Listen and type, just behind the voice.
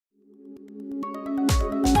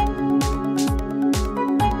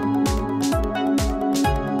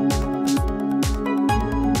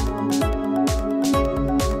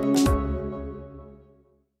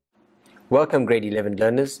Welcome grade 11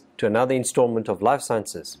 learners to another installment of Life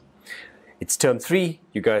Sciences. It's term 3,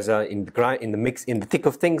 you guys are in the thick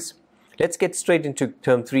of things. Let's get straight into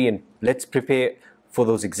term 3 and let's prepare for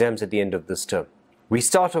those exams at the end of this term. We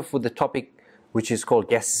start off with the topic which is called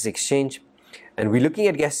gaseous exchange, and we're looking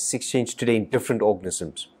at gaseous exchange today in different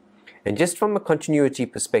organisms. And just from a continuity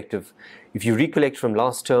perspective, if you recollect from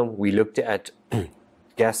last term, we looked at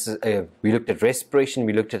we looked at respiration,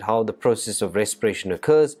 we looked at how the process of respiration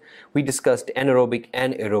occurs. We discussed anaerobic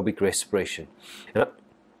and aerobic respiration. And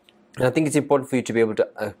I think it's important for you to be able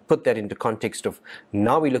to put that into context of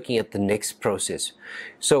now we're looking at the next process.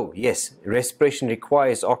 So yes, respiration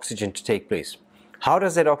requires oxygen to take place. How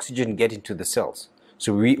does that oxygen get into the cells?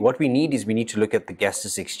 So what we need to look at the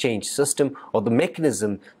gaseous exchange system, or the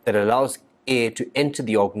mechanism that allows air to enter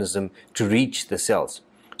the organism to reach the cells.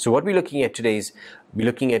 So what we're looking at today is we're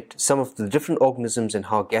looking at some of the different organisms and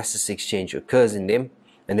how gaseous exchange occurs in them,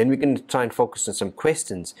 and then we're going to try and focus on some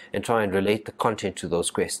questions and try and relate the content to those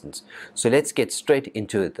questions. So let's get straight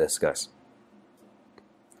into this, guys.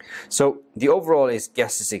 So the overall is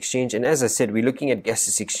gaseous exchange, and as I said, we're looking at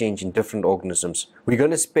gaseous exchange in different organisms. We're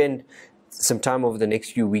going to spend some time over the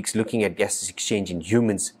next few weeks looking at gaseous exchange in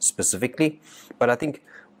humans specifically, but I think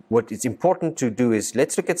what is important to do is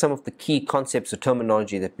let's look at some of the key concepts or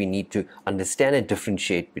terminology that we need to understand and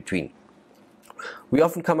differentiate between. We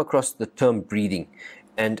often come across the term breathing,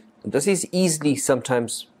 and this is easily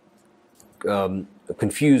sometimes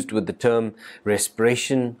confused with the term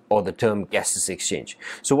respiration or the term gaseous exchange.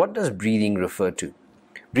 So what does breathing refer to?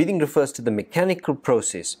 Breathing refers to the mechanical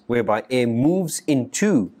process whereby air moves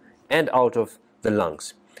into and out of the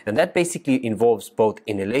lungs, and that basically involves both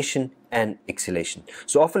inhalation and exhalation.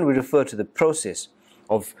 So often we refer to the process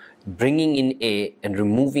of bringing in air and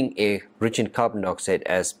removing air rich in carbon dioxide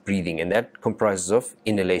as breathing, and that comprises of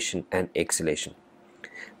inhalation and exhalation.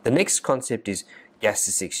 The next concept is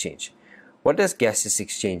gaseous exchange. What does gaseous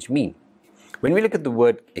exchange mean? When we look at the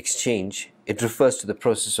word exchange, it refers to the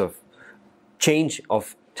process of change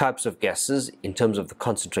of types of gases in terms of the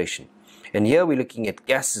concentration. And here we're looking at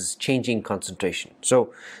gases changing concentration.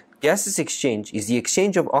 So gaseous exchange is the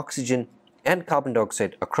exchange of oxygen and carbon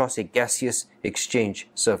dioxide across a gaseous exchange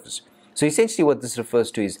surface. So essentially what this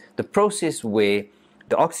refers to is the process where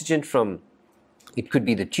the oxygen from, it could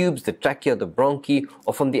be the tubes, the trachea, the bronchi,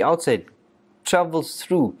 or from the outside, travels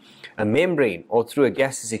through a membrane or through a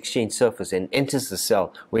gaseous exchange surface and enters the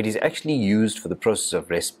cell, where it is actually used for the process of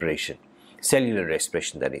respiration, cellular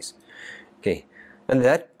respiration, that is. Okay. And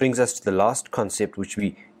that brings us to the last concept which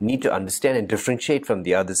we need to understand and differentiate from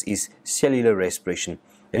the others, is cellular respiration.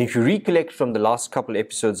 And if you recollect from the last couple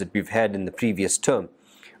episodes that we've had in the previous term,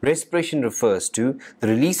 respiration refers to the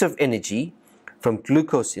release of energy from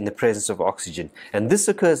glucose in the presence of oxygen, and this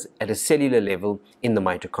occurs at a cellular level in the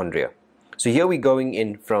mitochondria. So here we're going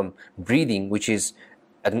in from breathing, which is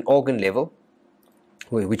at an organ level,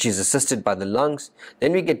 which is assisted by the lungs.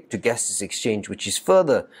 Then we get to gaseous exchange, which is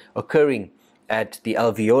further occurring at the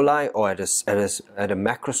alveoli or at a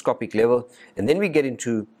macroscopic level, and then we get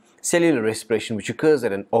into cellular respiration, which occurs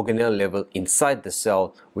at an organelle level inside the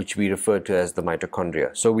cell, which we refer to as the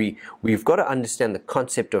mitochondria. So we've got to understand the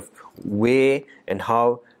concept of where and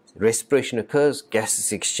how respiration occurs,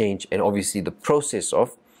 gaseous exchange, and obviously the process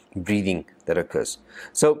of breathing that occurs.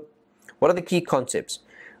 So what are the key concepts?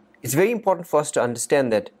 It's very important for us to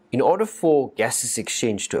understand that in order for gaseous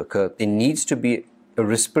exchange to occur, there needs to be a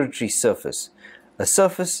respiratory surface, a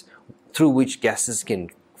surface through which gases can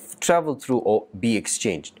travel through or be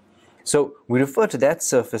exchanged. So we refer to that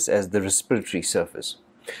surface as the respiratory surface.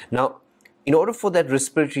 Now, in order for that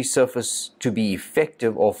respiratory surface to be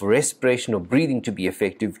effective, or for respiration or breathing to be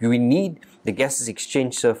effective, you need the gaseous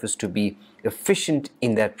exchange surface to be efficient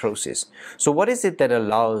in that process. So what is it that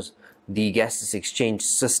allows the gaseous exchange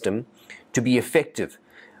system to be effective?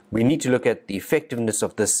 We need to look at the effectiveness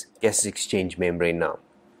of this gaseous exchange membrane now.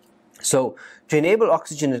 So to enable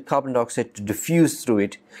oxygen and carbon dioxide to diffuse through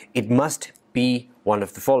it, it must be one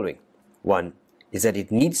of the following. One is that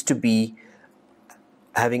it needs to be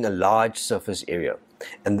having a large surface area.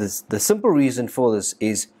 And the simple reason for this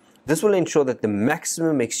is this will ensure that the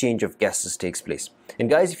maximum exchange of gases takes place. And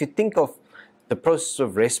guys, if you think of the process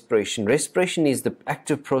of respiration, respiration is the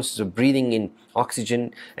active process of breathing in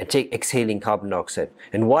oxygen and exhaling carbon dioxide.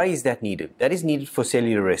 And why is that needed? That is needed for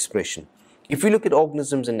cellular respiration. If we look at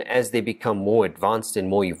organisms, and as they become more advanced and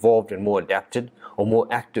more evolved and more adapted or more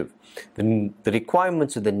active, then the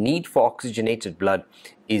requirements or the need for oxygenated blood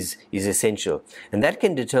is essential, and that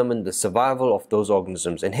can determine the survival of those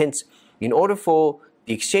organisms. And hence, in order for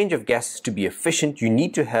the exchange of gases to be efficient, you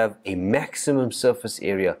need to have a maximum surface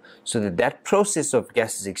area so that that process of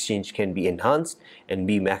gases exchange can be enhanced and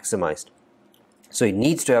be maximized. So it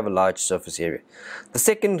needs to have a large surface area. The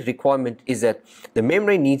second requirement is that the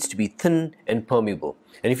membrane needs to be thin and permeable.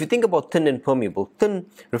 And if you think about thin and permeable, thin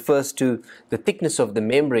refers to the thickness of the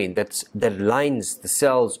membrane that lines the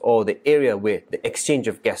cells or the area where the exchange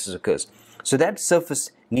of gases occurs. So that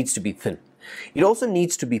surface needs to be thin. It also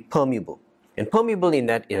needs to be permeable. And permeable in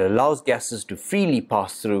that it allows gases to freely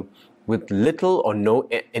pass through with little or no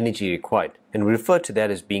energy required. And we refer to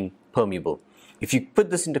that as being permeable. If you put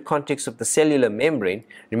this into context of the cellular membrane,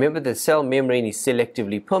 remember the cell membrane is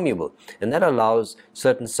selectively permeable, and that allows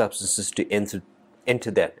certain substances to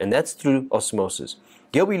enter that, and that's through osmosis.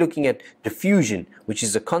 Here we're looking at diffusion, which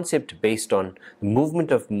is a concept based on the movement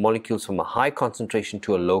of molecules from a high concentration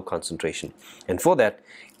to a low concentration. And for that,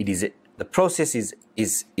 the process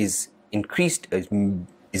is increased,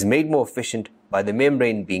 is made more efficient by the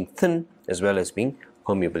membrane being thin as well as being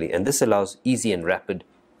permeable, and this allows easy and rapid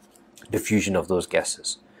diffusion of those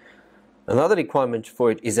gases. Another requirement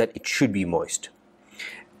for it is that it should be moist.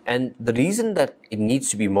 And the reason that it needs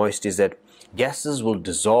to be moist is that gases will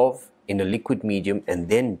dissolve in a liquid medium and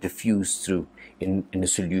then diffuse through in a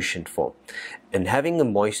solution form. And having a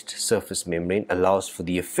moist surface membrane allows for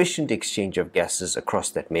the efficient exchange of gases across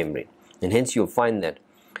that membrane. And hence you'll find that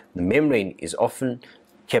the membrane is often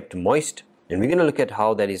kept moist, and we're going to look at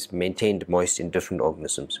how that is maintained moist in different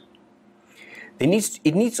organisms. It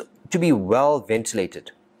needs to be well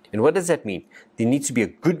ventilated. And what does that mean? There needs to be a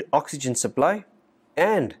good oxygen supply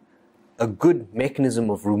and a good mechanism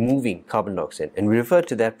of removing carbon dioxide. And we refer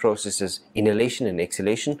to that process as inhalation and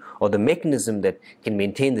exhalation, or the mechanism that can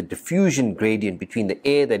maintain the diffusion gradient between the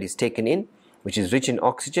air that is taken in, which is rich in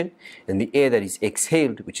oxygen, and the air that is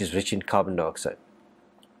exhaled, which is rich in carbon dioxide.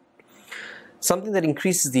 Something that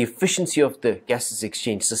increases the efficiency of the gases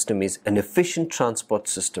exchange system is an efficient transport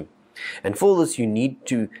system. And for this, you need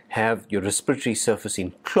to have your respiratory surface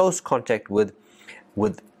in close contact with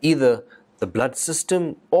either the blood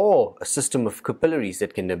system or a system of capillaries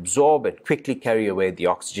that can absorb and quickly carry away the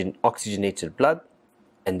oxygenated blood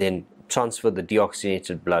and then transfer the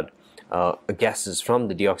deoxygenated blood gases from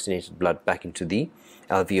the deoxygenated blood back into the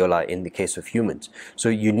alveoli in the case of humans. So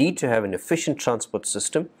you need to have an efficient transport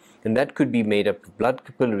system, and that could be made up of blood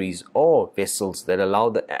capillaries or vessels that allow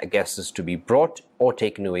the gases to be brought or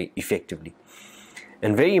taken away effectively.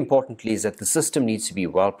 And very importantly is that the system needs to be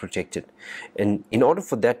well protected. And in order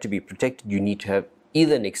for that to be protected, you need to have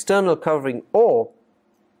either an external covering or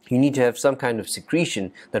you need to have some kind of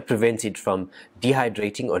secretion that prevents it from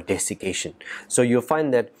dehydrating or desiccation. So you'll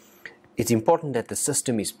find that it's important that the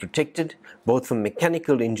system is protected both from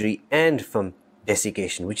mechanical injury and from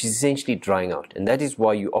desiccation, which is essentially drying out. And that is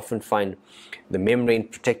why you often find the membrane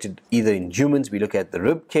protected either in humans, we look at the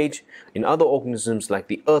rib cage. In other organisms like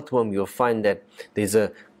the earthworm, you'll find that there's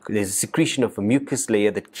a secretion of a mucus layer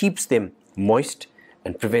that keeps them moist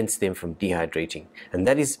and prevents them from dehydrating. And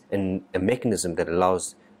that is a mechanism that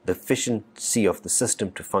allows the efficiency of the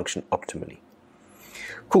system to function optimally.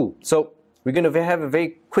 Cool. So we're going to have a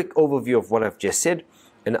very quick overview of what I've just said.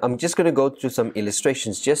 And I'm just going to go through some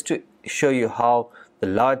illustrations just to show you how the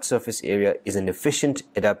large surface area is an efficient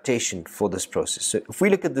adaptation for this process. So if we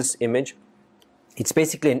look at this image, it's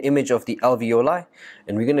basically an image of the alveoli,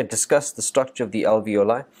 and we're going to discuss the structure of the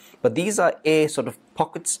alveoli. But these are air sort of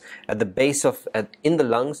pockets at the base of, in the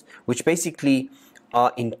lungs, which basically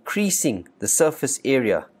are increasing the surface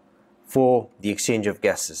area for the exchange of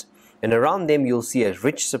gases. And around them you'll see a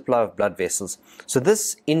rich supply of blood vessels. So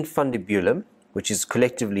this infundibulum, which is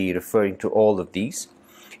collectively referring to all of these,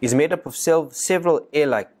 is made up of several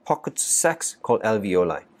air-like pockets, sacs called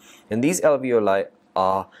alveoli. And these alveoli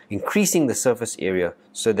are increasing the surface area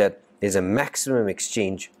so that there's a maximum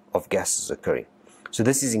exchange of gases occurring. So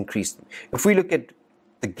this is increased. If we look at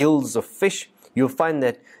the gills of fish, you'll find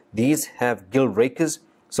that these have gill rakers.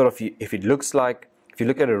 Sort of, if you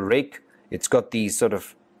look at a rake, it's got these sort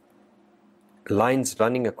of lines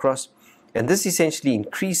running across, and this essentially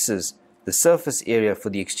increases the surface area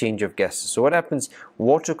for the exchange of gases. So what happens?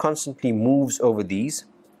 Water constantly moves over these,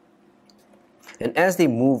 and as they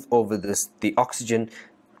move over this, the oxygen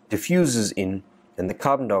diffuses in and the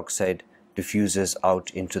carbon dioxide diffuses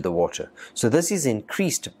out into the water. So this is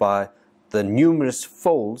increased by the numerous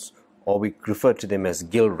folds, or we refer to them as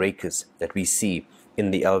gill rakers, that we see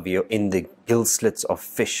in the gill slits of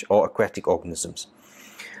fish or aquatic organisms.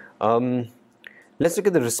 Let's look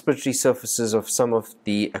at the respiratory surfaces of some of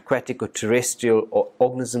the aquatic or terrestrial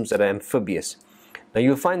organisms that are amphibious. Now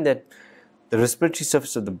you'll find that the respiratory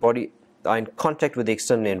surface of the body are in contact with the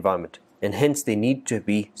external environment. and hence they need to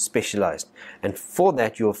be specialized. And for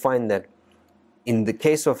that, you'll find that in the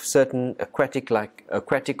case of certain aquatic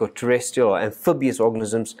or terrestrial or amphibious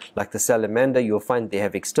organisms like the salamander, you'll find they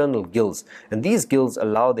have external gills, and these gills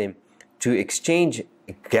allow them to exchange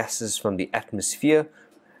gases from the atmosphere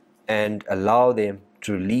and allow them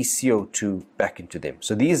to release CO2 back into them.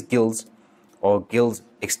 So these gills, or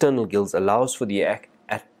external gills, allows for the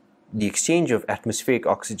exchange of atmospheric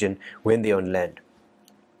oxygen when they're on land.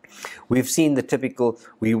 We've seen the typical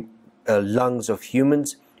lungs of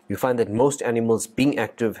humans. You find that most animals being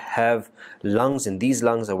active have lungs, and these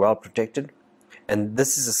lungs are well protected, and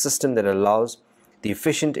this is a system that allows the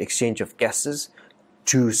efficient exchange of gases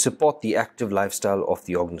to support the active lifestyle of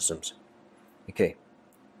the organisms. Okay.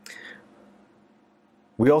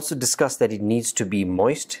 We also discussed that it needs to be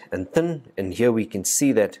moist and thin, and here we can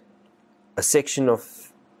see that a section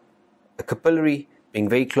of a capillary being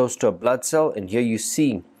very close to a blood cell, and here you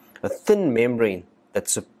see a thin membrane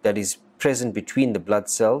that is present between the blood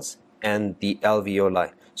cells and the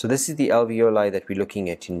alveoli. So this is the alveoli that we're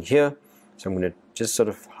looking at in here. So I'm going to just sort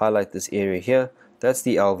of highlight this area here. That's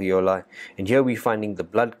the alveoli, and here we're finding the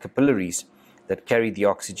blood capillaries that carry the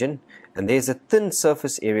oxygen, and there's a thin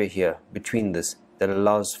surface area here between this that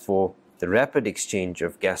allows for the rapid exchange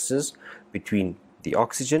of gases between the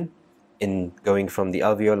oxygen in going from the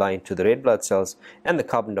alveoli into the red blood cells and the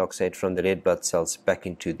carbon dioxide from the red blood cells back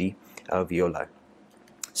into the alveoli.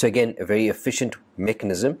 So again, a very efficient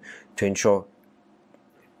mechanism to ensure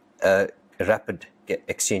a rapid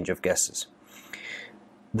exchange of gases.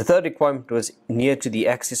 The third requirement was near to the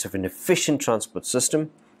axis of an efficient transport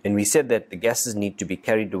system, and we said that the gases need to be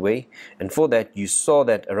carried away, and for that you saw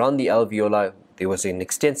that around the alveoli there was an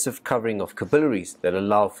extensive covering of capillaries that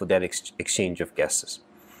allow for that exchange of gases.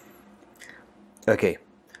 Okay,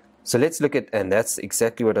 so let's look at, and that's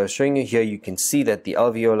exactly what I was showing you here. You can see that the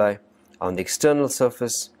alveoli on the external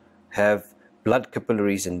surface have blood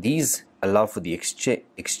capillaries, and these allow for the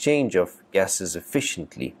exchange of gases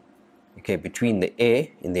efficiently, okay, between the air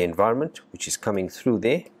in the environment, which is coming through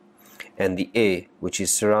there, and the air which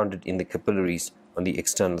is surrounded in the capillaries on the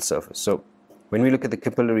external surface. So when we look at the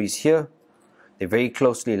capillaries here, they're very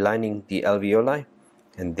closely lining the alveoli,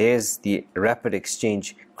 and there's the rapid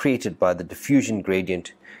exchange created by the diffusion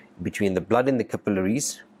gradient between the blood in the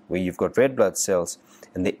capillaries, where you've got red blood cells,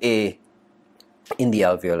 and the air in the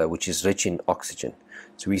alveoli, which is rich in oxygen.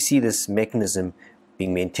 So we see this mechanism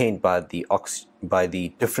being maintained by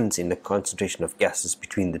the difference in the concentration of gases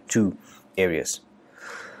between the two areas.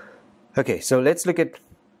 Okay, so let's look at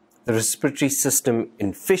the respiratory system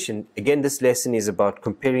in fish, and again this lesson is about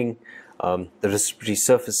comparing the respiratory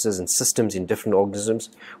surfaces and systems in different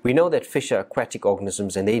organisms. We know that fish are aquatic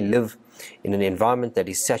organisms, and they live in an environment that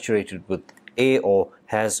is saturated with air or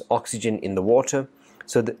has oxygen in the water.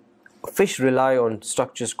 So the fish rely on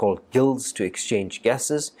structures called gills to exchange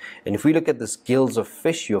gases, and if we look at this gills of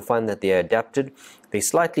fish, you'll find that they are adapted. They're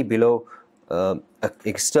slightly below an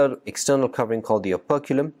external covering called the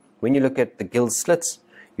operculum. When you look at the gill slits,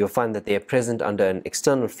 you'll find that they are present under an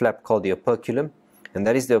external flap called the operculum, and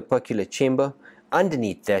that is the opercular chamber.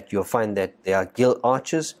 Underneath that, you'll find that there are gill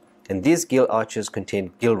arches, and these gill arches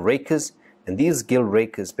contain gill rakers, and these gill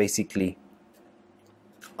rakers basically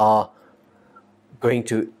are going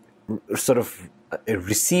to sort of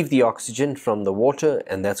receive the oxygen from the water,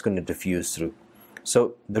 and that's going to diffuse through.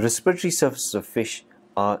 So the respiratory surfaces of fish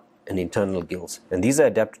are an internal gills, and these are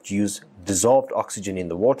adapted to use dissolved oxygen in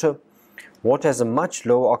the water. Water has a much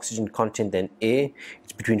lower oxygen content than air.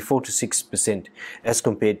 It's between 4 to 6% as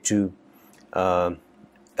compared to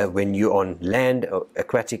when you're on land, or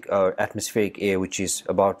aquatic or atmospheric air, which is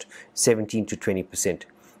about 17 to 20%.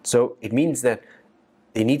 So it means that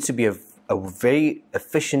there needs to be a very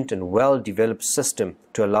efficient and well-developed system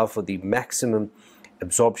to allow for the maximum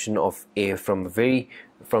absorption of air from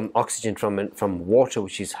oxygen from water,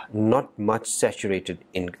 which is not much saturated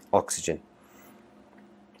in oxygen.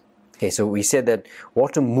 Okay, so we said that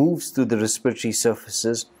water moves through the respiratory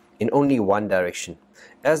surfaces in only one direction.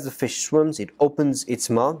 As the fish swims, it opens its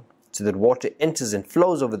mouth so that water enters and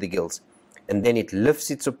flows over the gills, and then it lifts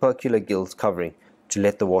its opercular gills covering to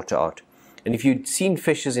let the water out. And if you've seen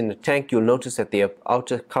fishes in a tank, you'll notice that their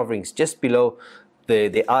outer coverings just below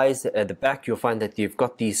the eyes at the back, you'll find that you've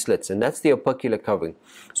got these slits, and that's the opercular covering.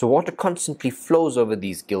 So water constantly flows over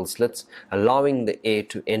these gill slits, allowing the air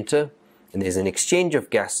to enter, and there's an exchange of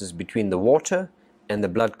gases between the water and the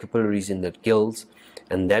blood capillaries in the gills,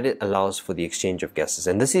 and that it allows for the exchange of gases.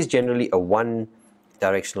 And this is generally a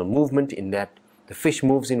one-directional movement, in that the fish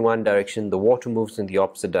moves in one direction, the water moves in the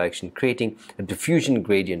opposite direction, creating a diffusion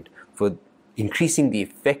gradient for increasing the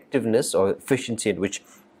effectiveness or efficiency at which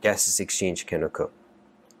gaseous exchange can occur.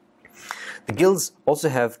 The gills also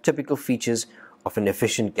have typical features of an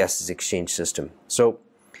efficient gaseous exchange system. So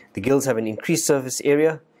the gills have an increased surface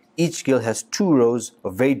area. Each gill has 2 rows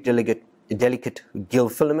of very delicate gill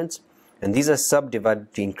filaments, and these are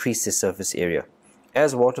subdivided to increase the surface area.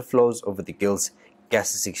 As water flows over the gills,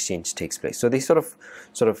 gaseous exchange takes place. So they sort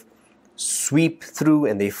of sweep through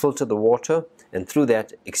and they filter the water, and through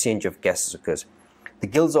that exchange of gases occurs. The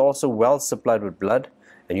gills are also well supplied with blood,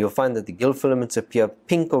 and you'll find that the gill filaments appear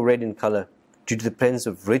pink or red in color due to the presence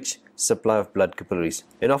of rich supply of blood capillaries.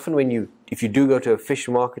 And often if you do go to a fish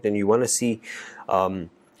market and you want to see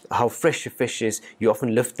how fresh a fish is, you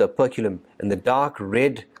often lift the operculum, and the dark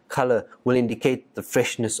red color will indicate the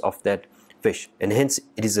freshness of that fish, and hence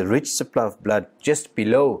it is a rich supply of blood just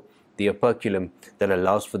below the operculum that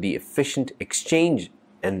allows for the efficient exchange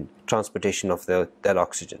and transportation of that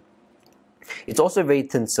oxygen. It's also a very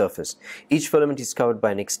thin surface. Each filament is covered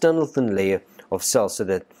by an external thin layer of cells so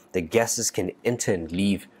that the gases can enter and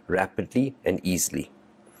leave rapidly and easily.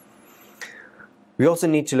 We also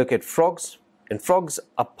need to look at frogs, and frogs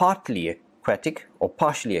are partly aquatic or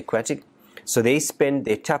partially aquatic, so they spend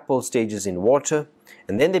their tadpole stages in water,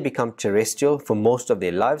 and then they become terrestrial for most of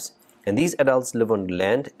their lives, and these adults live on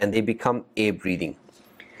land and they become air breathing.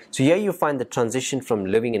 So here you find the transition from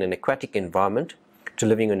living in an aquatic environment to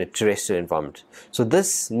living in a terrestrial environment. So there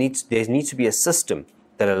needs to be a system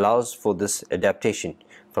that allows for this adaptation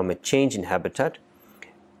from a change in habitat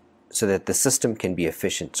so that the system can be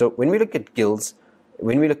efficient. So when we look at gills,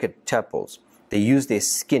 when we look at tadpoles, they use their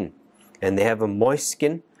skin, and they have a moist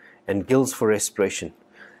skin and gills for respiration.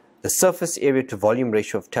 The surface area to volume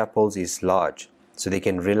ratio of tadpoles is large, so they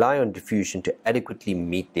can rely on diffusion to adequately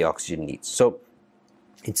meet their oxygen needs. So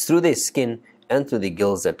it's through their skin and through their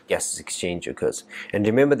gills that gaseous exchange occurs. And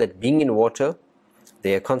remember that being in water,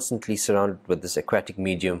 they are constantly surrounded with this aquatic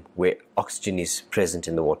medium where oxygen is present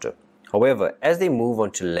in the water. However, as they move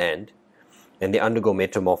onto land and they undergo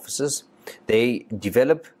metamorphosis, they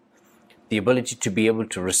develop the ability to be able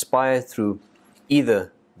to respire through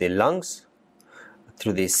either their lungs,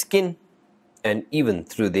 through their skin, and even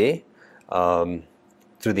through their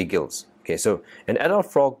gills. Okay, so an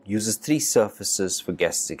adult frog uses 3 surfaces for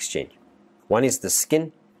gaseous exchange. One is the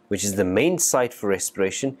skin, which is the main site for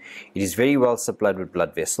respiration. It is very well supplied with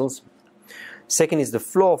blood vessels. Second is the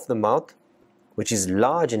floor of the mouth, which is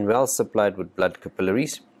large and well supplied with blood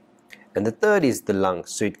capillaries. And the third is the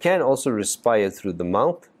lungs. So it can also respire through the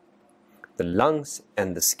mouth, the lungs,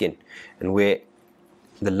 and the skin, and where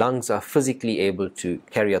the lungs are physically able to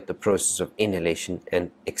carry out the process of inhalation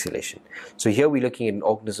and exhalation. So here we're looking at an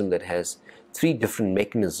organism that has 3 different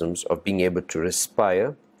mechanisms of being able to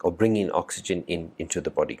respire or bring in oxygen into the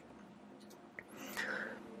body.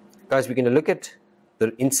 Guys, we're going to look at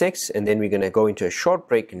the insects, and then we're going to go into a short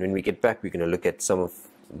break, and when we get back we're going to look at some of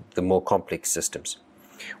the more complex systems.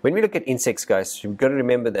 When we look at insects, guys, you've got to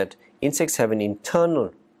remember that insects have an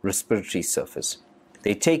internal respiratory surface.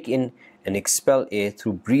 They take in and expel air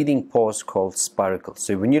through breathing pores called spiracles.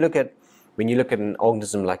 So when you look at an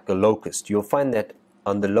organism like a locust, you'll find that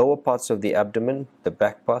on the lower parts of the abdomen, the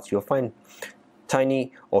back parts, you'll find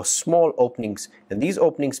tiny or small openings, and these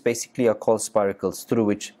openings basically are called spiracles through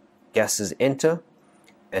which gases enter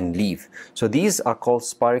and leave. So these are called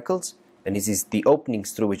spiracles, and this is the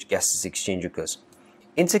openings through which gases exchange occurs.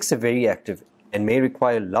 Insects are very active and may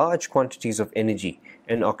require large quantities of energy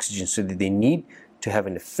and oxygen, so that they need to have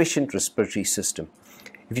an efficient respiratory system.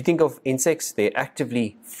 If you think of insects, they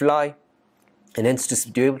actively fly, and hence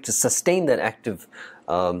to be able to sustain that active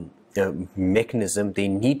mechanism, they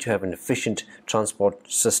need to have an efficient transport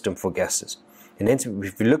system for gases. And hence,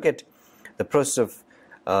 if we look at the process of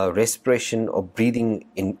respiration or breathing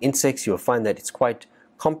in insects, you'll find that it's quite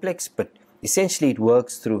complex, but essentially it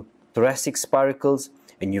works through thoracic spiracles,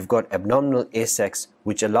 and you've got abdominal air sacs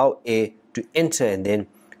which allow air to enter and then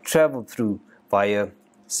travel through via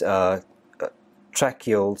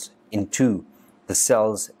tracheoles into the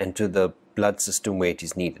cells and to the blood system where it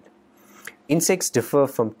is needed. Insects differ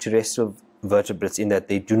from terrestrial vertebrates in that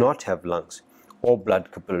they do not have lungs or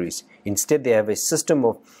blood capillaries. Instead, they have a system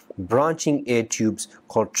of branching air tubes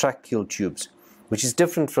called tracheal tubes, which is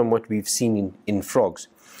different from what we've seen in frogs.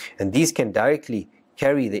 And these can directly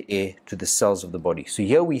carry the air to the cells of the body. So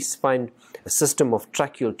here we find a system of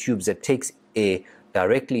tracheal tubes that takes air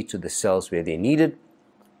directly to the cells where they're needed,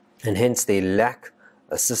 and hence they lack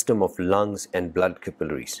a system of lungs and blood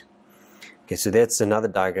capillaries. Okay, so that's another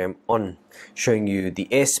diagram on showing you the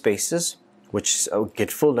air spaces which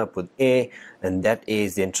get filled up with air, and that air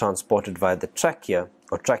is then transported via the trachea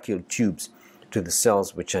or tracheal tubes to the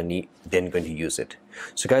cells which are then going to use it.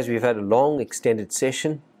 So guys, we've had a long extended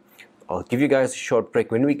session I'll give you guys a short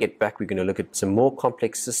break. When we get back, we're going to look at some more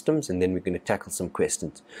complex systems, and then we're going to tackle some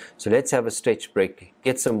questions. So let's have a stretch break,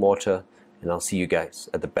 get some water, and I'll see you guys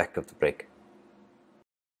at the back of the break.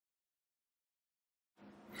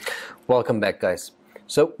 Welcome back, guys.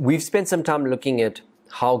 So we've spent some time looking at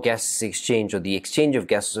how gaseous exchange, or the exchange of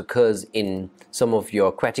gases, occurs in some of your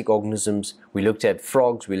aquatic organisms. We looked at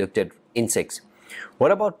frogs, we looked at insects.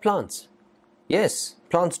 What about plants? Yes,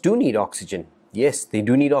 plants do need oxygen. Yes, they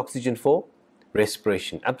do need oxygen for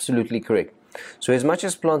respiration. Absolutely correct. So as much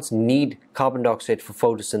as plants need carbon dioxide for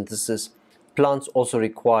photosynthesis, plants also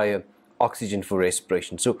require oxygen for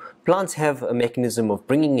respiration. So plants have a mechanism of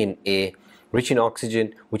bringing in air rich in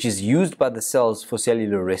oxygen, which is used by the cells for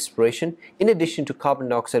cellular respiration, in addition to carbon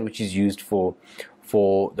dioxide, which is used for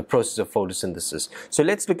the process of photosynthesis. So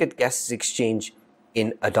let's look at gaseous exchange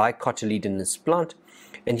in a dicotyledonous plant.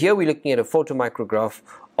 And here we're looking at a photomicrograph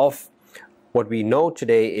of what we know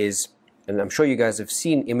today is, and I'm sure you guys have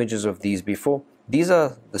seen images of these before, these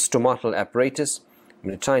are the stomatal apparatus. I'm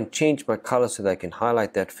going to try and change my color so that I can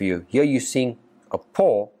highlight that for you. Here you're seeing a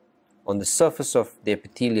pore on the surface of the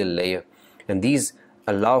epithelial layer, and these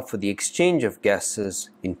allow for the exchange of gases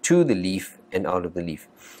into the leaf and out of the leaf.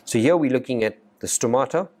 So here we're looking at the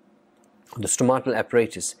stomata, the stomatal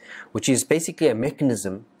apparatus, which is basically a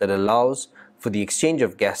mechanism that allows for the exchange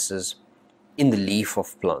of gases in the leaf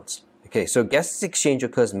of plants. Okay, so gaseous exchange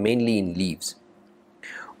occurs mainly in leaves,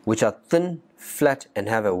 which are thin, flat, and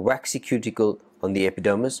have a waxy cuticle on the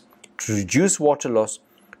epidermis to reduce water loss,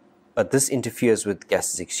 but this interferes with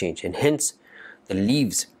gaseous exchange, and hence the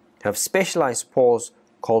leaves have specialized pores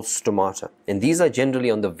called stomata, and these are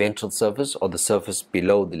generally on the ventral surface or the surface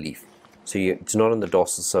below the leaf. So it's not on the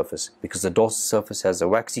dorsal surface, because the dorsal surface has a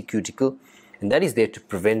waxy cuticle, and that is there to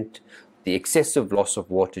prevent the excessive loss of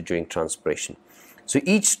water during transpiration. So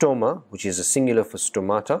each stoma, which is a singular for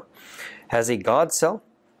stomata, has a guard cell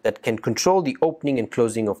that can control the opening and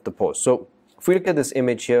closing of the pores. So if we look at this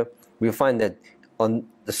image here, we'll find that on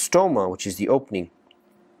the stoma, which is the opening,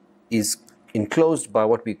 is enclosed by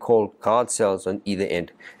what we call guard cells on either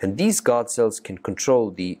end, and these guard cells can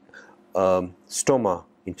control the stoma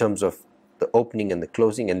in terms of the opening and the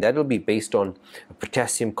closing, and that will be based on a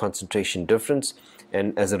potassium concentration difference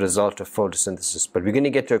and as a result of photosynthesis. But we're going to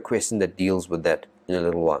get to a question that deals with that in a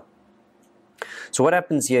little while. So what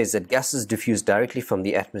happens here is that gases diffuse directly from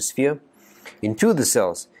the atmosphere into the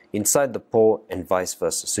cells inside the pore and vice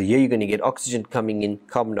versa. So here you're going to get oxygen coming in,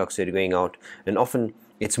 carbon dioxide going out, and often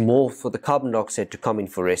it's more for the carbon dioxide to come in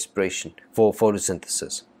for respiration, for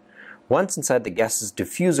photosynthesis. Once inside, the gases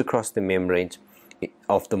diffuse across the membranes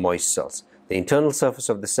of the moist cells. The internal surface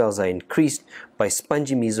of the cells are increased by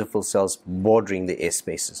spongy mesophyll cells bordering the air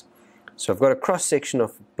spaces. So I've got a cross section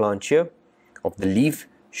of a plant here, of the leaf,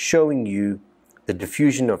 showing you the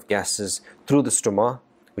diffusion of gases through the stoma,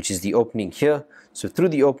 which is the opening here. So through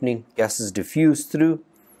the opening, gases diffuse through,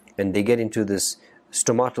 and they get into this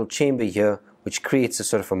stomatal chamber here, which creates a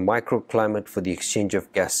sort of a microclimate for the exchange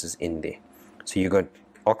of gases in there. So you've got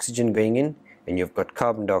oxygen going in, and you've got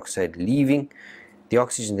carbon dioxide leaving. The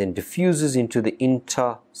oxygen then diffuses into the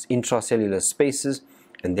intracellular spaces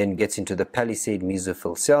and then gets into the palisade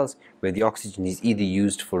mesophyll cells, where the oxygen is either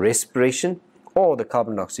used for respiration or the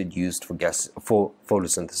carbon dioxide used for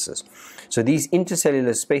photosynthesis. So these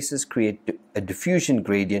intercellular spaces create a diffusion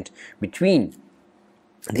gradient between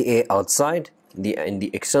the air outside in the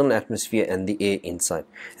external atmosphere and the air inside,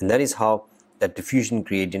 and that is how that diffusion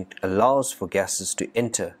gradient allows for gases to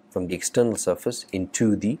enter from the external surface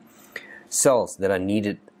into the cells that are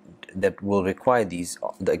needed, that will require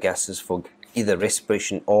the gases for either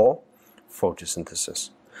respiration or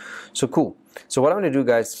photosynthesis. So cool. So what I'm going to do,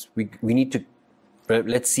 guys, we need to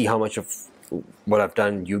let's see how much of what I've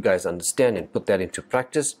done you guys understand and put that into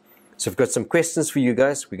practice. So I've got some questions for you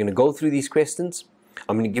guys. We're going to go through these questions.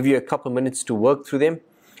 I'm going to give you a couple minutes to work through them,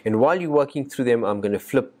 and while you're working through them, I'm going to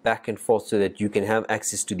flip back and forth so that you can have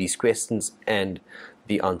access to these questions and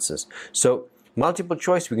the answers. So multiple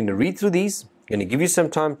choice, we're going to read through these, I'm going to give you some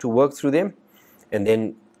time to work through them, and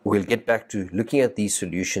then we'll get back to looking at these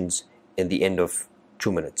solutions in the end of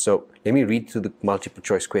 2 minutes. So let me read through the multiple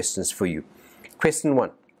choice questions for you. Question 1.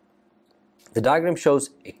 The diagram shows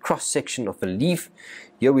a cross section of a leaf.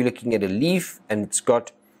 Here we're looking at a leaf, and it's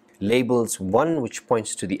got labels 1, which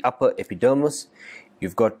points to the upper epidermis.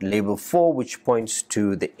 You've got label 4, which points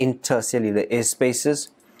to the intercellular air spaces.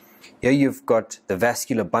 Here you've got the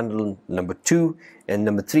vascular bundle number 2, and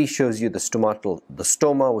number 3 shows you the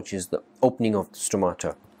stoma, which is the opening of the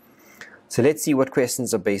stomata. So let's see what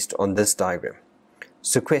questions are based on this diagram.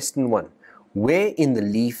 So question 1, where in the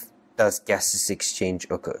leaf does gaseous exchange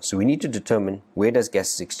occur? So we need to determine where does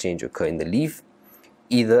gaseous exchange occur in the leaf,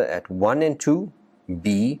 either at 1 and 2,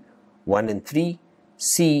 B 1 and 3,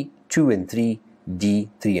 C 2 and 3, D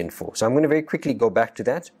 3 and 4. So I'm going to very quickly go back to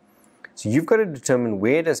that. So you've got to determine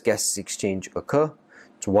where does gaseous exchange occur.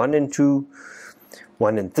 It's 1 and 2,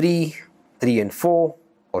 1 and 3, 3 and 4,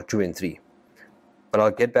 or 2 and 3. But I'll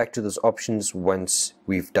get back to those options once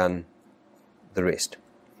we've done the rest.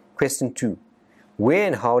 Question 2. Where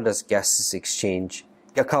and how does gaseous exchange,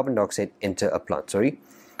 carbon dioxide enter a plant?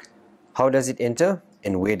 How does it enter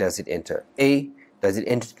and where does it enter? A. Does it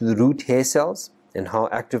enter to the root hair cells and how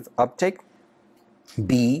active uptake?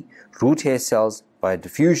 B. Root hair cells by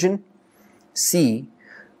diffusion. C.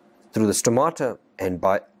 Through the stomata and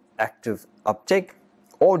by active uptake.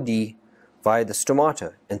 Or D. Via the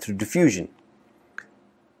stomata and through diffusion.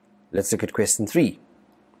 Let's look at question 3.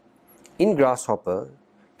 In grasshopper,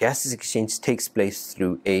 gaseous exchange takes place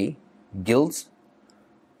through A. Gills,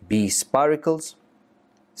 B. spiracles,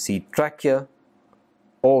 C. trachea,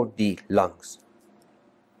 or D. lungs.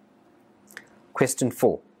 Question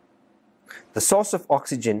 4. The source of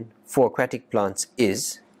oxygen for aquatic plants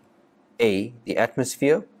is A. the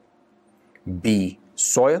atmosphere, B.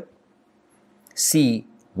 soil, C.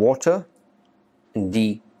 water, and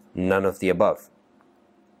D. none of the above.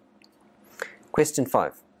 Question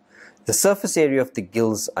 5. The surface area of the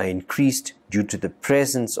gills are increased due to the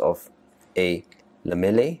presence of A.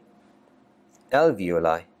 lamellae,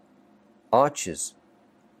 alveoli, arches,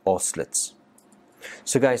 or slits.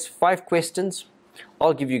 So guys, 5 questions.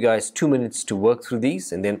 I'll give you guys 2 minutes to work through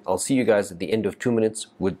these, and then I'll see you guys at the end of 2 minutes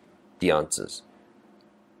with the answers.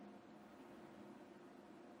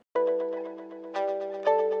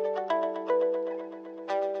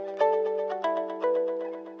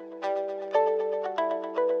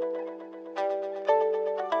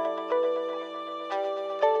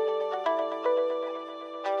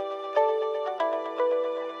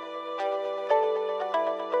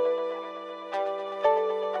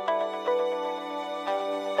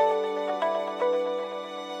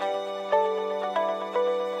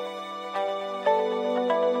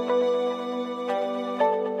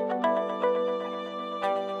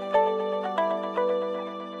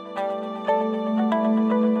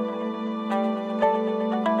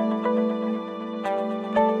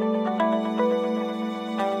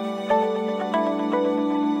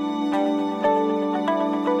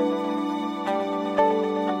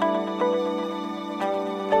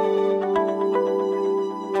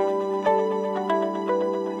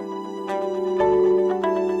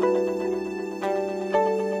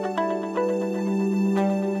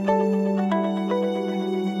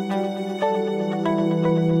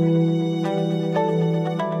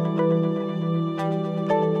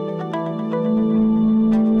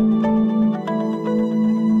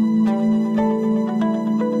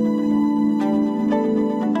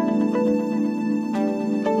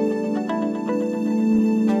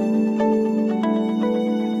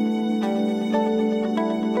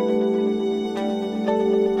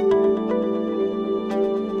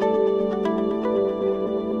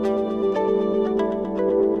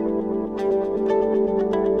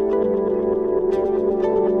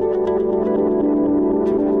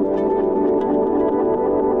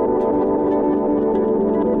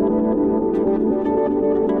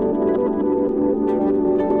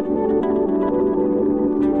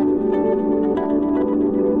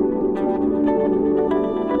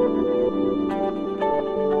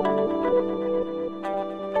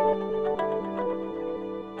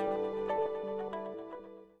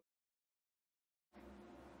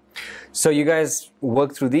 So you guys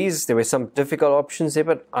worked through these. There were some difficult options there,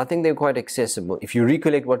 but I think they're quite accessible. If you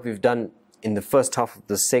recollect what we've done in the first half of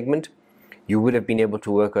this segment, you would have been able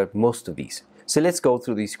to work out most of these. So let's go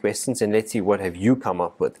through these questions and let's see what have you come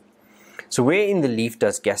up with. So where in the leaf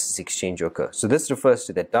does gaseous exchange occur? So this refers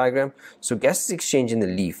to that diagram. So gaseous exchange in the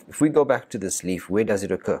leaf, if we go back to this leaf, where does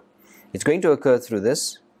it occur? It's going to occur through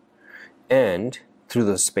this and through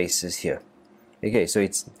those spaces here. Okay, so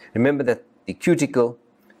remember that the cuticle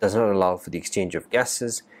does not allow for the exchange of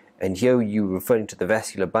gases, and here you're referring to the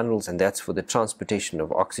vascular bundles, and that's for the transportation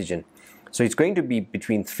of oxygen. So it's going to be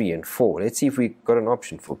between 3 and 4. Let's see if we got an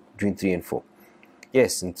option for between 3 and 4.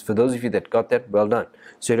 Yes, and for those of you that got that, well done.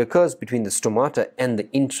 So it occurs between the stomata and the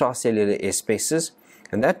intracellular air spaces,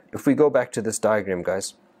 and that, if we go back to this diagram,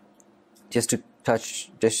 guys, just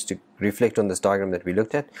to reflect on this diagram that we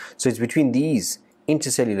looked at. So it's between these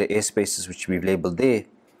intercellular air spaces, which we've labeled there,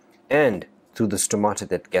 and through the stomata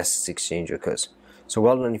that gaseous exchange occurs. So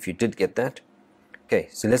well done if you did get that. Okay,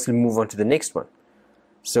 so let's move on to the next one.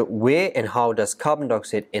 So where and how does carbon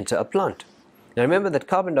dioxide enter a plant? Now remember that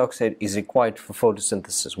carbon dioxide is required for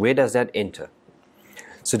photosynthesis. Where does that enter?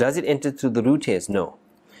 So does it enter through the root hairs? No,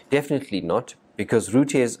 definitely not, because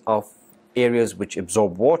root hairs are areas which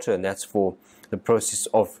absorb water, and that's for the process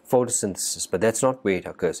of photosynthesis, but that's not where it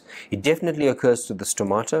occurs. It definitely occurs through the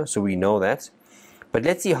stomata, so we know that. But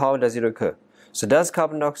let's see, how does it occur? So does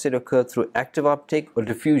carbon dioxide occur through active uptake or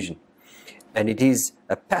diffusion? And it is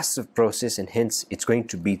a passive process, and hence it's going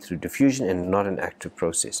to be through diffusion and not an active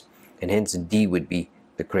process. And hence D would be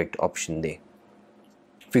the correct option there.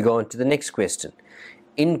 If we go on to the next question.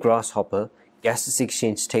 In grasshopper, gaseous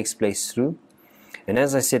exchange takes place through, and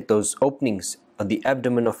as I said, those openings on the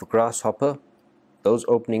abdomen of a grasshopper, those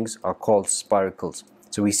openings are called spiracles.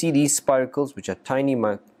 So we see these spiracles, which are tiny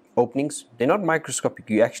openings. They're not microscopic,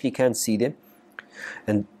 you actually can see them.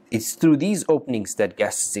 And it's through these openings that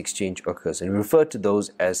gaseous exchange occurs, and we refer to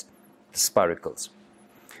those as the spiracles.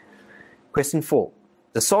 Question 4.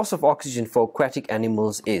 The source of oxygen for aquatic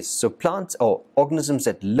animals is, so plants or organisms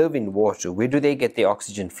that live in water, where do they get their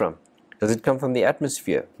oxygen from? Does it come from the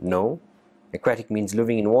atmosphere? No. Aquatic means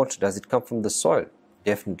living in water. Does it come from the soil?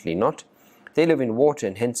 Definitely not. They live in water,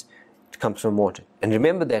 and hence it comes from water. And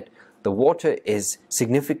remember that the water has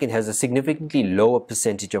a significantly lower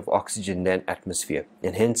percentage of oxygen than atmosphere,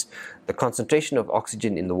 and hence the concentration of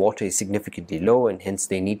oxygen in the water is significantly lower, and hence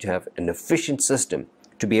they need to have an efficient system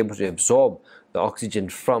to be able to absorb the oxygen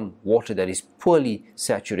from water that is poorly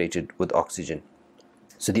saturated with oxygen.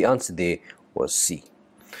 So the answer there was C.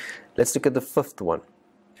 Let's look at the fifth one.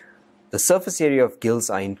 The surface area of gills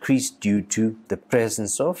are increased due to the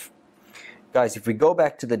presence of, guys, if we go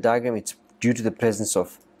back to the diagram, it's due to the presence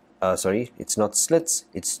of, it's not slits,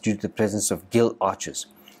 it's due to the presence of gill arches.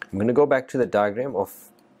 I'm going to go back to the diagram of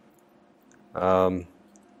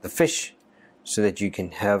the fish so that you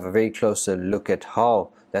can have a very closer look at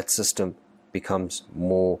how that system becomes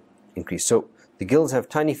more increased. So the gills have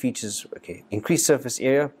tiny features, okay, increased surface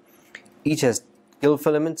area, each has gill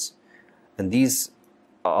filaments, and these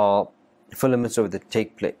are filaments over the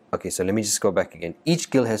take place. Okay, so let me just go back again. Each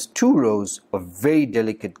gill has 2 rows of very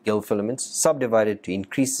delicate gill filaments subdivided to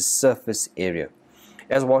increase the surface area.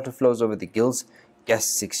 As water flows over the gills,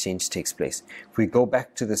 gaseous exchange takes place. If we go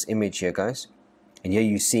back to this image here, guys, and here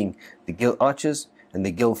you're seeing the gill arches and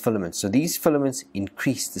the gill filaments. So these filaments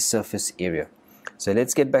increase the surface area. So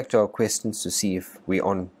let's get back to our questions to see if we're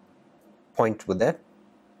on point with that.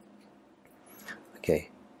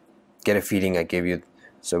 Okay, get a feeling I gave you.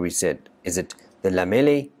 So we said, is it the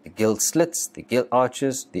lamellae, the gill slits, the gill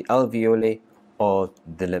arches, the alveoli, or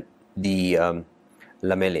the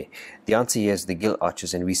lamellae? The answer here is the gill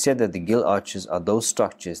arches, and we said that the gill arches are those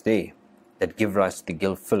structures there that give rise to the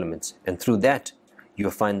gill filaments, and through that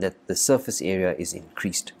you'll find that the surface area is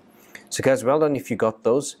increased. So guys, well done if you got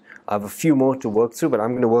those. I have a few more to work through, but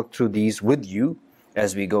I'm going to work through these with you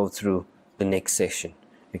as we go through the next session.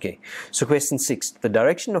 Okay, so question 6. The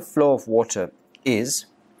direction of flow of water is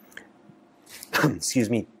excuse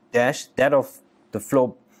me, dash that of the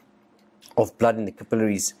flow of blood in the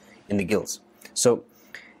capillaries in the gills. So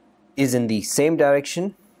is in the same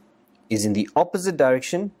direction, is in the opposite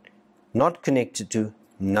direction, not connected to,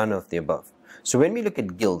 none of the above. So when we look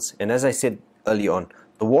at gills, and as I said early on,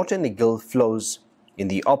 the water in the gill flows in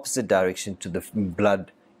the opposite direction to the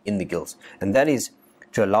blood in the gills, and that is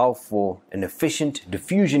to allow for an efficient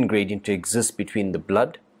diffusion gradient to exist between the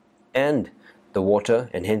blood and the water,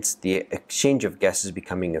 and hence the exchange of gases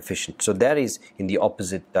becoming efficient. So that is in the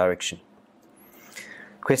opposite direction.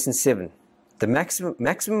 Question 7. The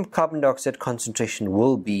maximum carbon dioxide concentration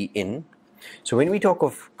will be in. So when we talk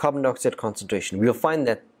of carbon dioxide concentration, we'll find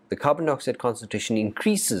that the carbon dioxide concentration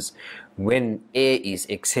increases when air is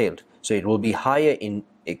exhaled. So it will be higher in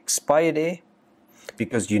expired air,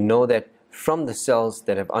 because you know that from the cells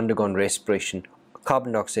that have undergone respiration,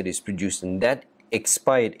 carbon dioxide is produced, and that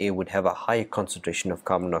expired air would have a higher concentration of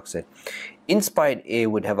carbon dioxide. Inspired air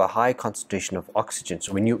would have a high concentration of oxygen.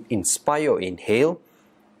 So when you inspire or inhale,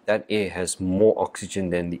 that air has more oxygen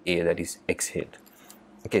than the air that is exhaled.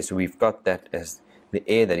 Okay, so we've got that as the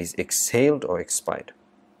air that is exhaled or expired.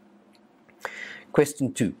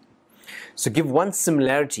 Question 2. So give one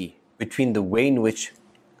similarity between the way in which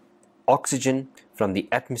oxygen from the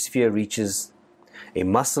atmosphere reaches a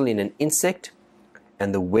muscle in an insect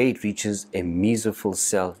and the way it reaches a mesophyll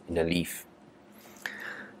cell in a leaf.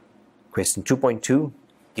 Question 2.2.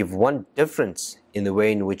 Give one difference in the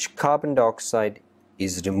way in which carbon dioxide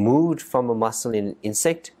is removed from a muscle in an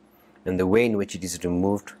insect and the way in which it is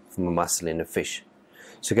removed from a muscle in a fish.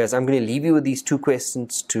 So guys, I'm going to leave you with these 2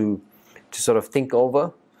 questions to sort of think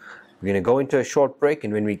over. We're going to go into a short break,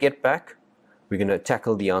 and when we get back, we're going to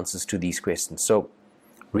tackle the answers to these questions. So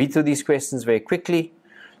Read through these questions very quickly,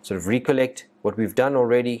 sort of recollect what we've done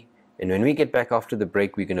already, and when we get back after the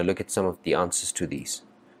break, we're going to look at some of the answers to these.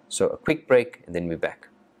 So a quick break and then we're back.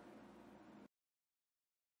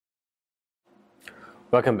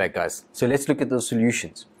 Welcome back, guys. So let's look at those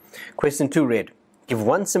solutions. Question 2 read, give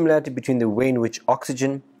one similarity between the way in which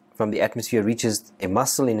oxygen from the atmosphere reaches a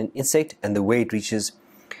muscle in an insect and the way it reaches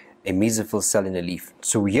a mesophyll cell in a leaf.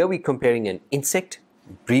 So here we're comparing an insect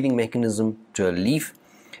breathing mechanism to a leaf,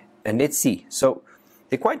 and let's see. So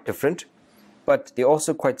they're quite different, but they're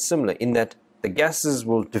also quite similar in that the gases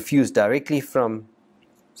will diffuse directly from,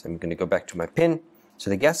 so I'm going to go back to my pen. So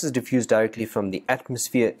the gases diffuse directly from the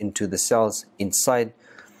atmosphere into the cells inside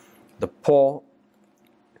the pore,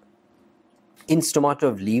 in stomata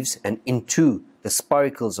of leaves, and into the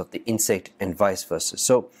spiracles of the insect, and vice versa.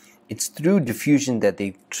 So it's through diffusion that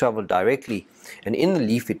they travel directly, and in the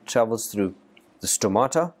leaf it travels through the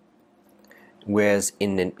stomata, whereas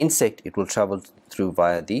in an insect it will travel through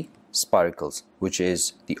via the spiracles, which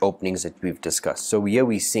is the openings that we've discussed. So here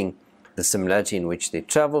we're seeing the similarity in which they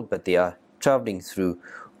travel, but they are traveling through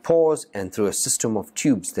pores and through a system of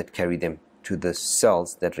tubes that carry them to the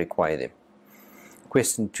cells that require them.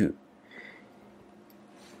 Question 2.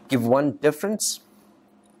 Give one difference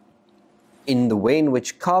in the way in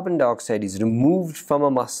which carbon dioxide is removed from a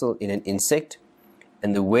muscle in an insect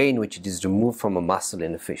and the way in which it is removed from a muscle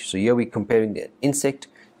in a fish. So here we're comparing the insect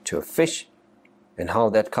to a fish and how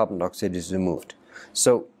that carbon dioxide is removed.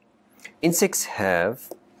 So insects have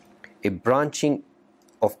a branching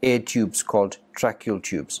of air tubes called tracheal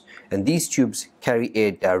tubes, and these tubes carry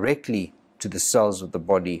air directly to the cells of the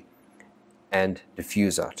body and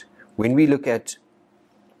diffuse out. When we look at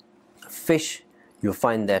fish, you'll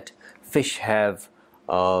find that fish have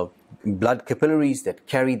blood capillaries that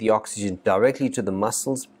carry the oxygen directly to the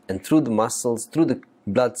muscles, and through the muscles, through the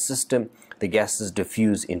blood system, the gases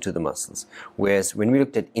diffuse into the muscles. Whereas when we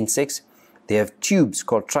looked at insects, they have tubes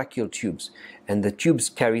called tracheal tubes, and the tubes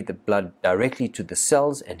carry the blood directly to the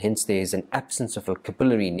cells, and hence there is an absence of a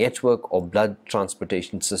capillary network or blood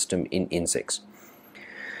transportation system in insects.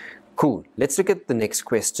 Cool. Let's look at the next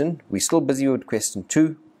question. We're still busy with question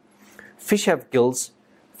 2. Fish have gills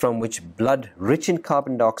from which blood rich in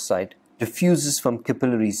carbon dioxide diffuses from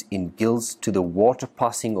capillaries in gills to the water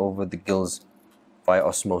passing over the gills via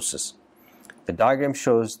osmosis. The diagram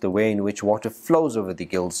shows the way in which water flows over the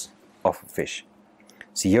gills of a fish.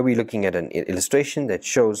 So here we're looking at an illustration that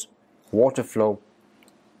shows water flow.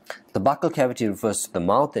 The buccal cavity refers to the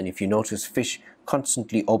mouth, and if you notice, fish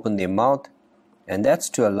constantly open their mouth, and that's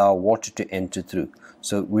to allow water to enter through.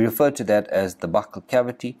 So we refer to that as the buccal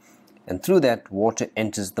cavity, and through that water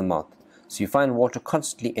enters the mouth. So you find water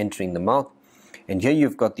constantly entering the mouth, and here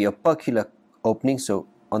you've got the opercular opening. So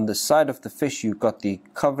on the side of the fish you've got the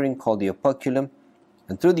covering called the operculum,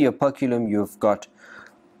 and through the operculum you've got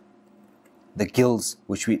the gills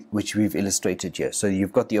which we've illustrated here. So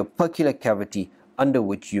you've got the opercular cavity under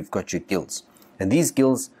which you've got your gills, and these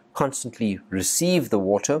gills constantly receive the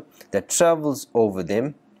water that travels over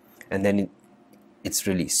them, and then it's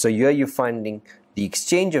released. So here you're finding the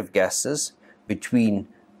exchange of gases between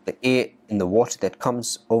the air in the water that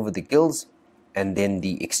comes over the gills, and then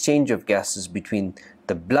the exchange of gases between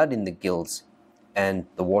the blood in the gills and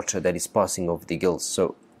the water that is passing over the gills.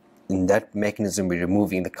 So in that mechanism we're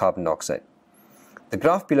removing the carbon dioxide. The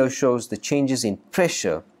graph below shows the changes in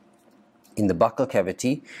pressure in the buccal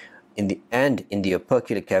cavity and in the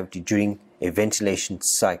opercular cavity during a ventilation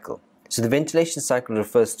cycle. So the ventilation cycle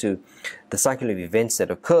refers to the cycle of events that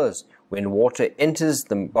occurs when water enters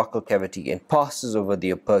the buccal cavity and passes over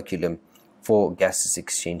the operculum for gaseous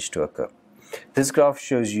exchange to occur. This graph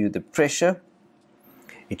shows you the pressure.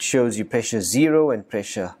 It shows you pressure 0 and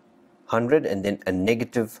pressure 100, and then a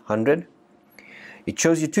negative 100. It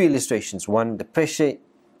shows you two illustrations. One, the pressure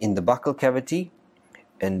in the buccal cavity,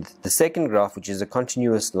 and the second graph, which is a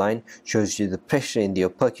continuous line, shows you the pressure in the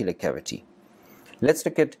opercular cavity. Let's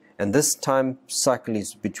look at, and this time cycle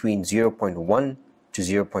is between 0.1 to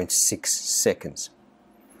 0.6 seconds.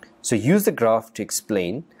 So use the graph to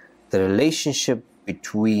explain the relationship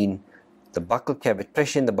between the buccal cavity,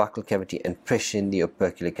 pressure in the buccal cavity, and pressure in the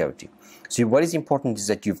opercular cavity. So what is important is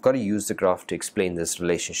that you've got to use the graph to explain this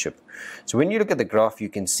relationship. So when you look at the graph, you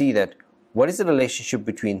can see that what is the relationship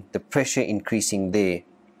between the pressure increasing there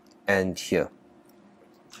and here.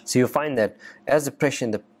 So you'll find that as the pressure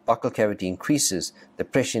in the buccal cavity increases, the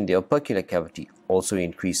pressure in the opercular cavity also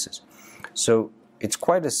increases. So it's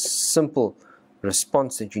quite a simple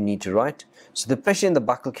response that you need to write. So the pressure in the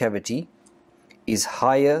buccal cavity is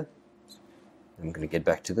higher. I'm going to get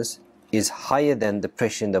back to this. is higher than the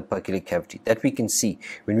pressure in the opercular cavity. That we can see.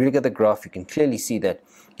 When we look at the graph, you can clearly see that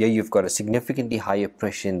here you've got a significantly higher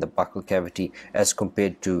pressure in the buccal cavity as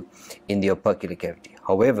compared to in the opercular cavity.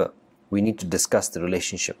 However, we need to discuss the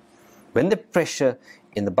relationship. When the pressure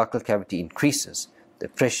in the buccal cavity increases, the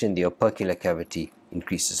pressure in the opercular cavity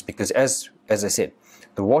increases, because as I said,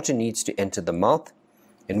 the water needs to enter the mouth,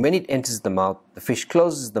 and when it enters the mouth, the fish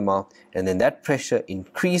closes the mouth, and then that pressure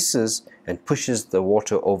increases and pushes the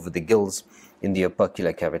water over the gills in the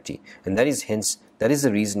opercular cavity. And that is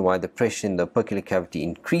the reason why the pressure in the opercular cavity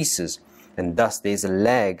increases, and thus there is a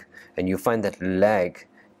lag, and you find that lag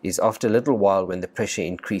is after a little while when the pressure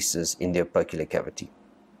increases in the opercular cavity.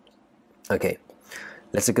 Okay,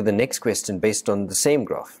 let's look at the next question based on the same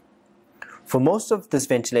graph. For most of this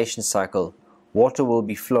ventilation cycle, water will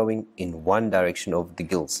be flowing in one direction over the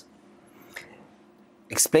gills.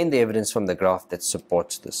 Explain the evidence from the graph that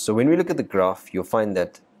supports this. So when we look at the graph, you'll find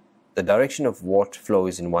that the direction of water flow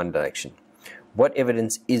is in one direction. What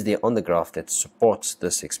evidence is there on the graph that supports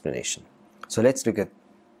this explanation? So let's look at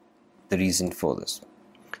the reason for this.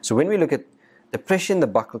 So when we look at the pressure in the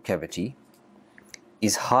buccal cavity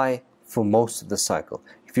is high for most of the cycle.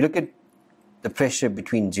 If you look at the pressure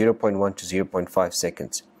between 0.1 to 0.5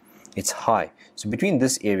 seconds, it's high. So between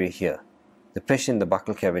this area here, the pressure in the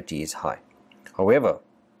buccal cavity is high. However,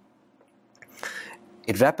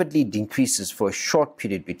 it rapidly decreases for a short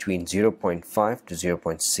period between 0.5 to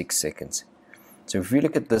 0.6 seconds. So if we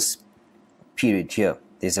look at this period here,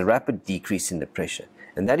 there's a rapid decrease in the pressure,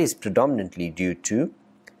 and that is predominantly due to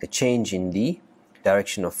a change in the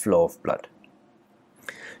direction of flow of blood.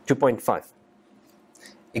 2.5.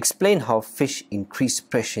 Explain how fish increase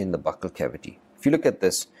pressure in the buccal cavity. If you look at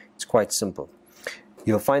this, it's quite simple.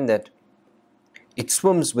 You'll find that it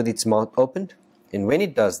swims with its mouth opened, and when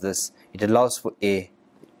it does this, it allows for air,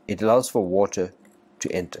 it allows for water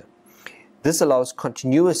to enter. This allows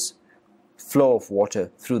continuous flow of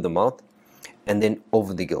water through the mouth and then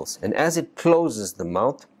over the gills. And as it closes the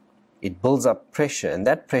mouth, it builds up pressure, and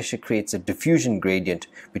that pressure creates a diffusion gradient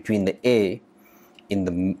between the air in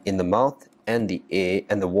the mouth and the air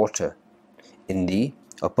and the water in the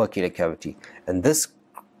opercular cavity. And this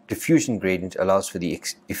diffusion gradient allows for the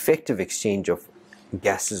effective exchange of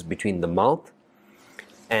gases between the mouth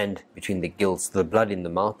and between the gills, the blood in the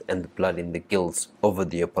mouth and the blood in the gills over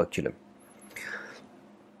the operculum.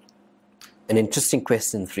 An interesting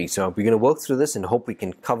question 3. So we're going to work through this and hope we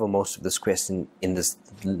can cover most of this question in this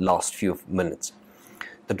last few minutes.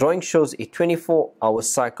 The drawing shows a 24-hour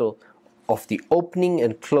cycle of the opening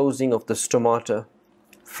and closing of the stomata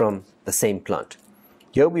from the same plant.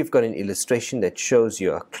 Here we've got an illustration that shows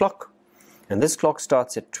you a clock, and this clock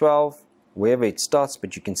starts at 12 wherever it starts,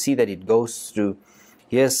 but you can see that it goes through.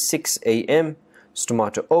 Here's 6 a.m.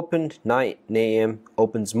 stomata opened, 9 a.m.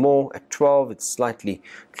 opens more, at 12 it's slightly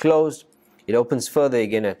closed, it opens further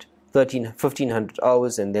again at 1500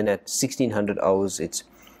 hours, and then at 1600 hours it's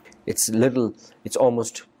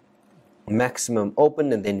almost maximum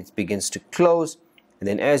open, and then it begins to close. And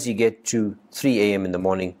then as you get to 3 a.m. in the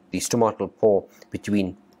morning, the stomatal pore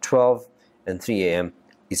between 12 and 3 a.m.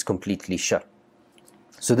 is completely shut.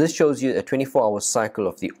 So this shows you a 24-hour cycle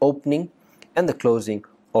of the opening and the closing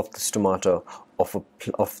of the stomata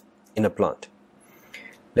in a plant.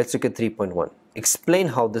 Let's look at 3.1. Explain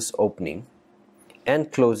how this opening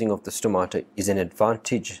and closing of the stomata is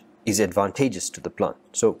advantageous to the plant.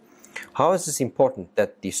 So how is this important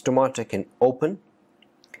that the stomata can open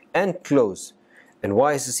and close, and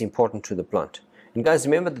why is this important to the plant? And guys,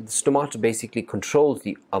 remember that the stomata basically controls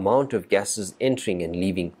the amount of gases entering and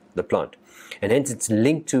leaving the plant, and hence it's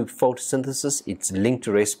linked to photosynthesis, it's linked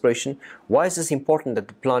to respiration. Why is this important that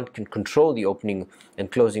the plant can control the opening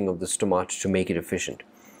and closing of the stomata to make it efficient?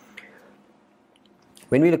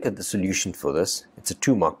 When we look at the solution for this, it's a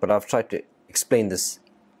 2 mark, but I've tried to explain this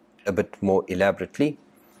a bit more elaborately.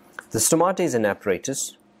 The stomata is an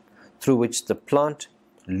apparatus through which the plant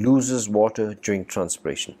loses water during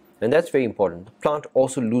transpiration, and that's very important. The plant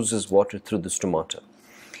also loses water through the stomata.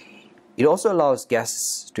 It also allows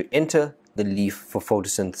gases to enter the leaf for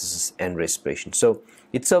photosynthesis and respiration. So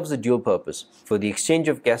it serves a dual purpose for the exchange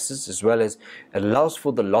of gases, as well as it allows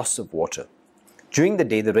for the loss of water. During the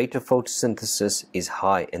day, the rate of photosynthesis is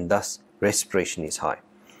high, and thus respiration is high.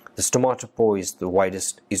 The stomata pore is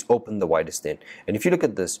open the widest end. And if you look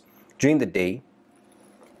at this, during the day,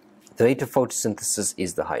 the rate of photosynthesis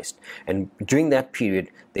is the highest, and during that period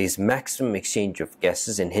there is maximum exchange of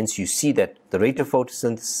gases, and hence you see that the rate of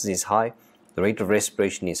photosynthesis is high, the rate of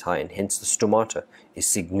respiration is high, and hence the stomata is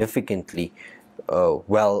significantly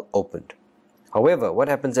well opened. However, what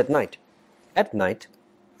happens at night? At night,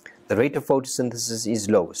 the rate of photosynthesis is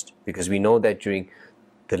lowest, because we know that during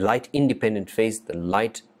the light independent phase, the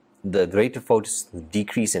rate of photosynthesis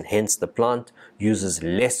decreases, and hence the plant uses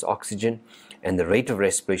less oxygen and the rate of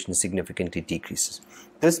respiration significantly decreases.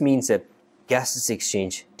 This means that gaseous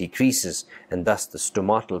exchange decreases and thus the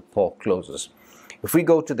stomatal pore closes. If we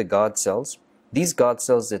go to the guard cells, these guard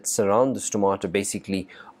cells that surround the stomata basically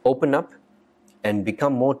open up and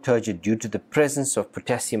become more turgid due to the presence of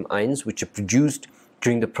potassium ions which are produced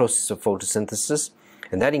during the process of photosynthesis,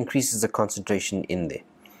 and that increases the concentration in there.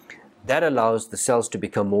 That allows the cells to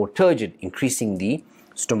become more turgid, increasing the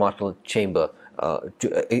stomatal chamber,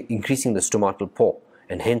 increasing the stomatal pore,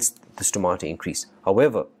 and hence the stomata increase.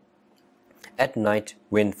 However, at night,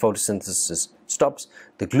 when photosynthesis stops,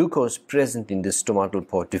 the glucose present in the stomatal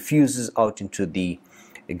pore diffuses out into the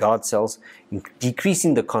guard cells,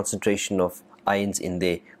 decreasing the concentration of ions in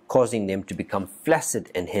there, causing them to become flaccid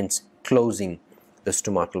and hence closing the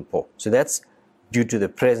stomatal pore. So that's due to the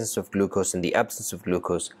presence of glucose and the absence of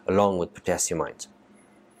glucose along with potassium ions.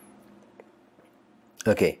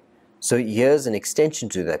 Okay, so here's an extension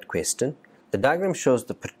to that question. The diagram shows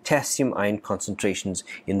the potassium ion concentrations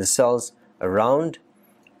in the cells around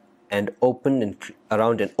an open and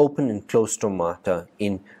closed stomata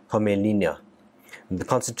in Commelinea. The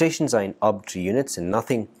concentrations are in arbitrary units and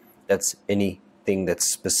nothing that's anything that's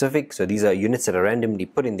specific. So these are units that are randomly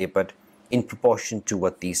put in there, but in proportion to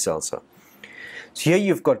what these cells are. So here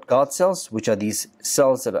you've got guard cells, which are these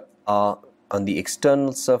cells that are on the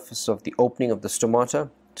external surface of the opening of the stomata.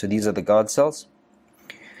 So these are the guard cells.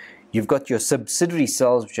 You've got your subsidiary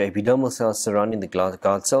cells, which are epidermal cells surrounding the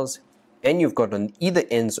guard cells. And you've got on either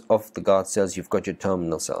ends of the guard cells, you've got your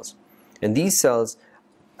terminal cells. And these cells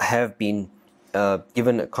have been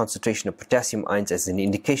given a concentration of potassium ions as an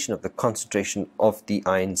indication of the concentration of the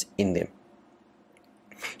ions in them.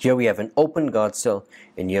 Here we have an open guard cell,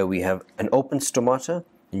 and here we have an open stomata,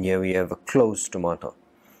 and here we have a closed stomata.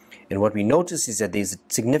 And what we notice is that there's a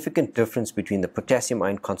significant difference between the potassium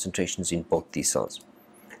ion concentrations in both these cells.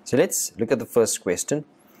 So let's look at the first question.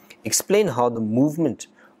 Explain how the movement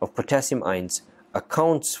of potassium ions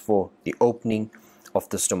accounts for the opening of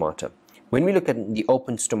the stomata. When we look at the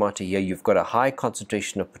open stomata here, you've got a high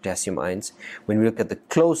concentration of potassium ions. When we look at the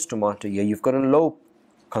closed stomata here, you've got a low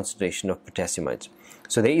concentration of potassium ions.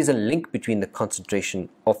 So there is a link between the concentration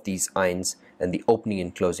of these ions and the opening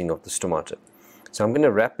and closing of the stomata. So I'm going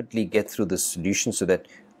to rapidly get through this solution so that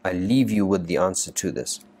I leave you with the answer to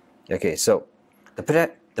this. Okay, so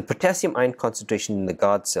the potassium ion concentration in the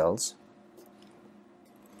guard cells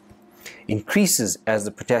increases as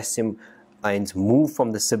the potassium ions move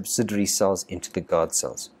from the subsidiary cells into the guard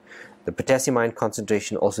cells. The potassium ion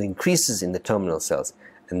concentration also increases in the terminal cells,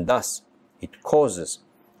 and thus it causes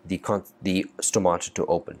the stomata to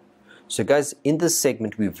open. So guys, in this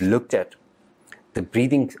segment we've looked at the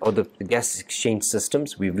breathing or the gas exchange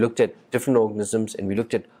systems. We've looked at different organisms and we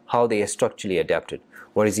looked at how they are structurally adapted.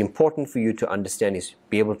 What is important for you to understand is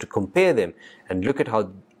be able to compare them and look at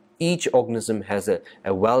how each organism has a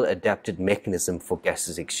well adapted mechanism for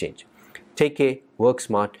gases exchange. Take care, work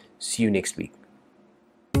smart, see you next week.